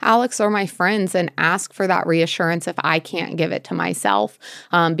to Alex or my friends and ask for that reassurance if I can't give it to myself,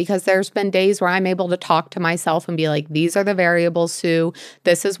 because there's been days where I'm able to talk to myself and be like, these are the variables, Sue.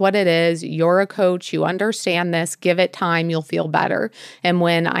 This is what it is. You're a coach. You understand this. Give it time. You'll feel better. And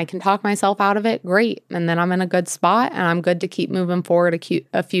when I can talk myself out of it, great. And then I'm in a good spot and I'm good to keep moving forward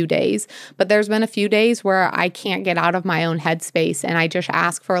a few days. But there's been a few days where I can't get out of my own headspace, and I just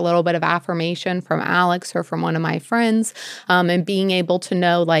ask for a little bit of affirmation from Alex or from one of my friends, and being able to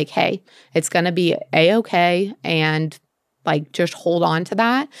know like, hey, it's going to be a-okay, and like just hold on to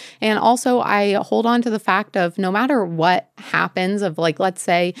that. And also I hold on to the fact of no matter what happens, of like, let's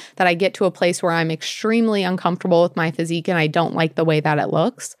say that I get to a place where I'm extremely uncomfortable with my physique and I don't like the way that it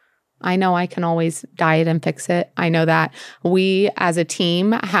looks, I know I can always diet and fix it. I know that we as a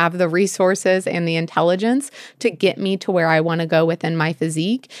team have the resources and the intelligence to get me to where I want to go within my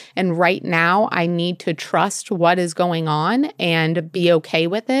physique. And right now, I need to trust what is going on and be okay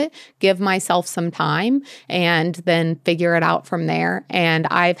with it, give myself some time, and then figure it out from there. And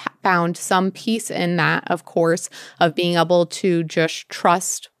I've found some peace in that, of course, of being able to just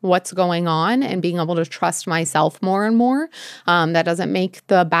trust what's going on and being able to trust myself more and more. That doesn't make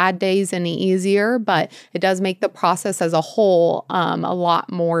the bad days any easier, but it does make the process as a whole a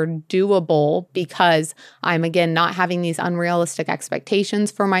lot more doable, because I'm, again, not having these unrealistic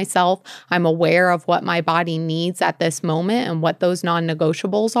expectations for myself. I'm aware of what my body needs at this moment and what those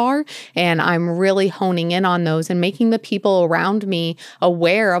non-negotiables are. And I'm really honing in on those and making the people around me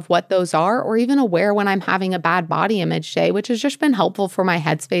aware of what those are, or even aware when I'm having a bad body image day, which has just been helpful for my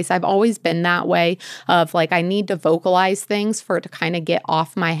headspace. I've always been that way, of like, I need to vocalize things for it to kind of get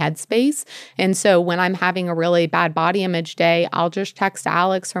off my headspace. And so when I'm having a really bad body image day, I'll just text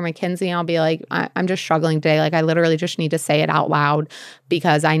Alex or Mackenzie and I'll be like, I'm just struggling today. Like, I literally just need to say it out loud,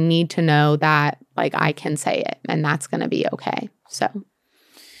 because I need to know that like I can say it and that's going to be okay. So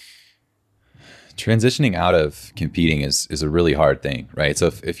transitioning out of competing is a really hard thing, right?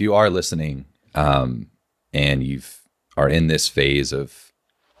 So if you are listening and you are in this phase of,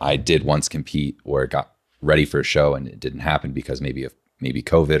 I did once compete or got ready for a show and it didn't happen because maybe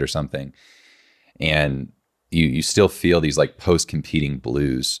COVID or something, and you still feel these like post-competing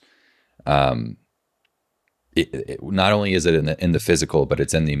blues. Not only is it in the physical, but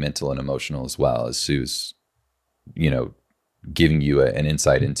it's in the mental and emotional as well, as Sue's, giving you an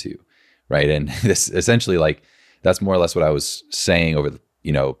insight into, right? And this essentially, like, that's more or less what I was saying over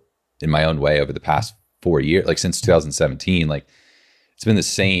in my own way over the past 4 years, like since 2017, like it's been the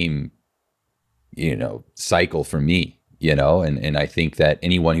same, cycle for me, and I think that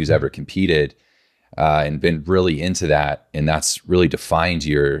anyone who's ever competed and been really into that, and that's really defined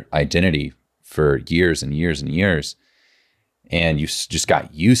your identity for years and years and years, and you just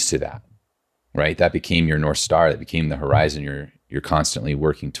got used to that, right? That became your North Star. That became the horizon you're constantly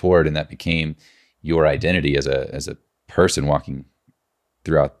working toward, and that became your identity as a person walking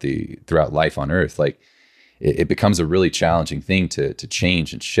throughout life on Earth. Like, it becomes a really challenging thing to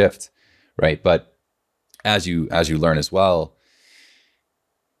change and shift, right? But as you learn as well,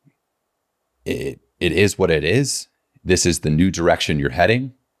 it is what it is. This is the new direction you're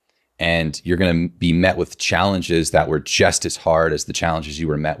heading, and you're going to be met with challenges that were just as hard as the challenges you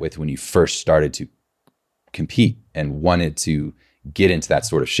were met with when you first started to compete and wanted to get into that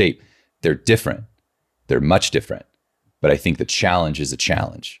sort of shape. They're different. They're much different. But I think the challenge is a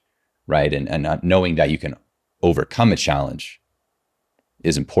challenge, right? And knowing that you can overcome a challenge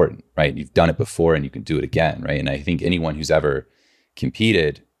is important, right? You've done it before and you can do it again, right? And I think anyone who's ever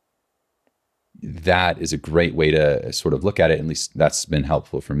competed, that is a great way to sort of look at it. At least that's been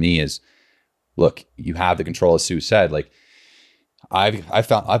helpful for me, is, look, you have the control, as Sue said. Like, I've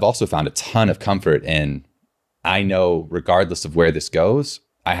also found a ton of comfort in, I know regardless of where this goes,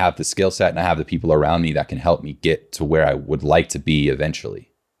 I have the skill set and I have the people around me that can help me get to where I would like to be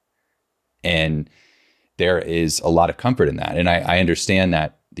eventually. And there is a lot of comfort in that. And I understand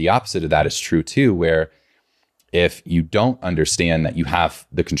that the opposite of that is true too, where if you don't understand that you have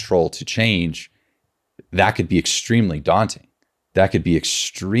the control to change, that could be extremely daunting. That could be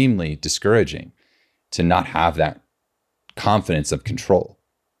extremely discouraging to not have that confidence of control,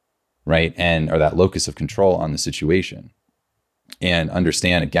 right? Or that locus of control on the situation. And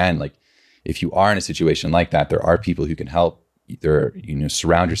understand again, like if you are in a situation like that, there are people who can help.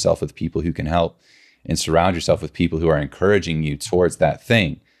 Surround yourself with people who can help, and surround yourself with people who are encouraging you towards that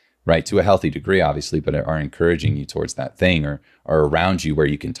thing, right? To a healthy degree, obviously, but are encouraging you towards that thing, or are around you where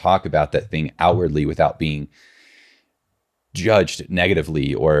you can talk about that thing outwardly without being judged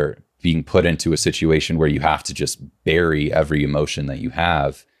negatively or being put into a situation where you have to just bury every emotion that you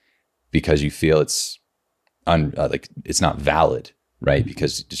have because you feel it's like it's not valid, right?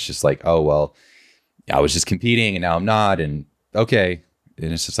 Because it's just like, oh, well, I was just competing and now I'm not. And okay.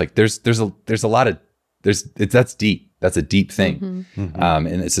 And it's just like, there's a lot of, that's deep. That's a deep thing. Mm-hmm.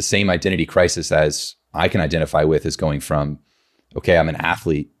 And it's the same identity crisis as I can identify with, is going from, okay, I'm an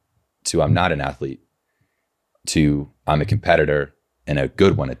athlete, to I'm not an athlete, to I'm a competitor and a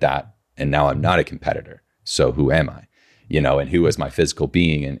good one at that. And now I'm not a competitor. So who am I? And who is my physical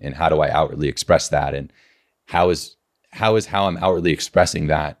being, and how do I outwardly express that? And how is how I'm outwardly expressing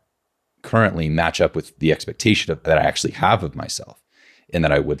that currently match up with the expectation that I actually have of myself, and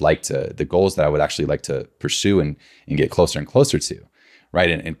that I would like to, the goals that I would actually like to pursue and get closer and closer to,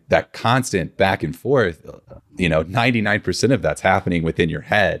 right? And that constant back and forth, 99% of that's happening within your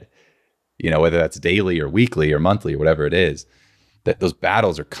head, whether that's daily or weekly or monthly or whatever it is, that those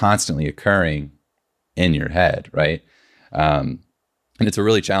battles are constantly occurring in your head, right? And it's a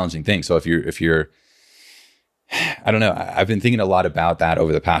really challenging thing. So if you're I don't know. I've been thinking a lot about that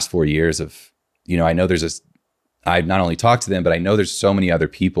over the past 4 years of, I know I've not only talked to them, but I know there's so many other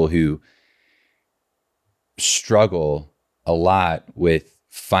people who struggle a lot with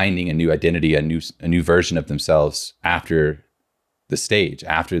finding a new identity, a new version of themselves after the stage,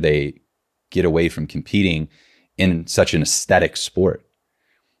 after they get away from competing in such an aesthetic sport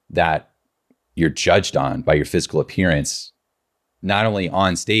that you're judged on by your physical appearance, not only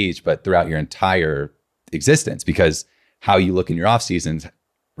on stage, but throughout your entire existence, because how you look in your off season is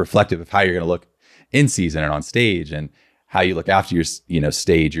reflective of how you're going to look in season and on stage, and how you look after your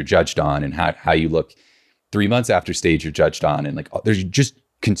stage you're judged on, and how you look 3 months after stage you're judged on, and like there's just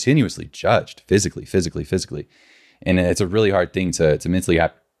continuously judged physically. And it's a really hard thing to mentally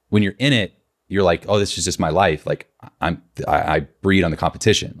have. When you're in it, you're like, oh, this is just my life, like I breed on the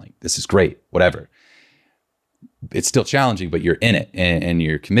competition, like this is great, whatever. It's still challenging, but you're in it and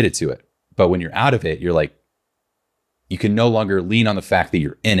you're committed to it. But when you're out of it, you're like, you can no longer lean on the fact that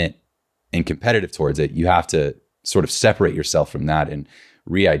you're in it and competitive towards it. You have to sort of separate yourself from that and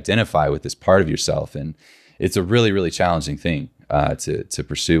re-identify with this part of yourself. And it's a really, really challenging thing to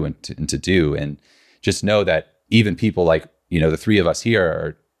pursue and to do. And just know that even people like, the three of us here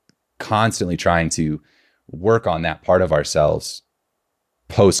are constantly trying to work on that part of ourselves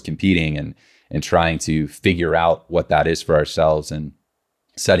post competing, and trying to figure out what that is for ourselves, and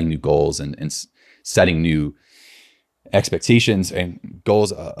setting new goals and setting new expectations and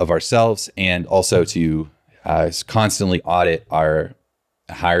goals of ourselves, and also to constantly audit our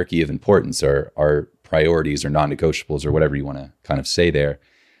hierarchy of importance, or our priorities or non-negotiables, or whatever you want to kind of say there,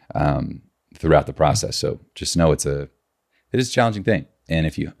 throughout the process. So just know it is a challenging thing. And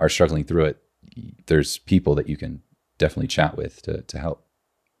if you are struggling through it, there's people that you can definitely chat with to help.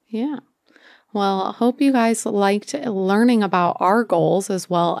 Yeah. Well, I hope you guys liked learning about our goals, as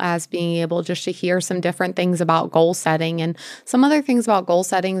well as being able just to hear some different things about goal setting, and some other things about goal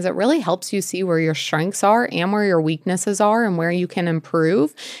settings that really helps you see where your strengths are and where your weaknesses are and where you can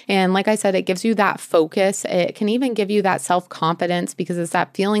improve. And like I said, it gives you that focus. It can even give you that self-confidence, because it's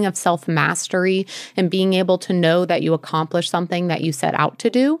that feeling of self-mastery and being able to know that you accomplished something that you set out to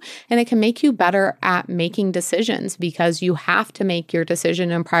do. And it can make you better at making decisions, because you have to make your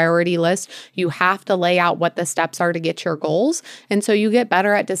decision and priority list. You have to lay out what the steps are to get your goals. And so you get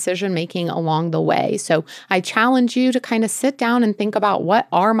better at decision making along the way. So I challenge you to kind of sit down and think about, what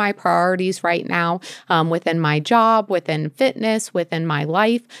are my priorities right now within my job, within fitness, within my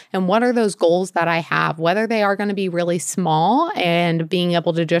life, and what are those goals that I have, whether they are going to be really small and being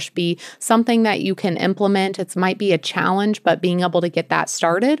able to just be something that you can implement. It might be a challenge, but being able to get that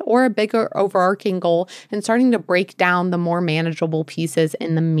started, or a bigger overarching goal and starting to break down the more manageable pieces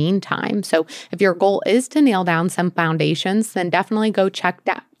in the meantime. So If your goal is to nail down some foundations, then definitely go check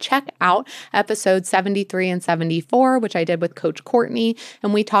out episodes 73 and 74, which I did with Coach Courtney,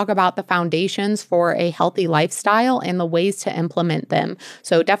 and we talk about the foundations for a healthy lifestyle and the ways to implement them.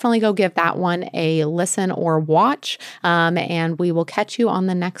 So definitely go give that one a listen or watch, and we will catch you on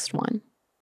the next one.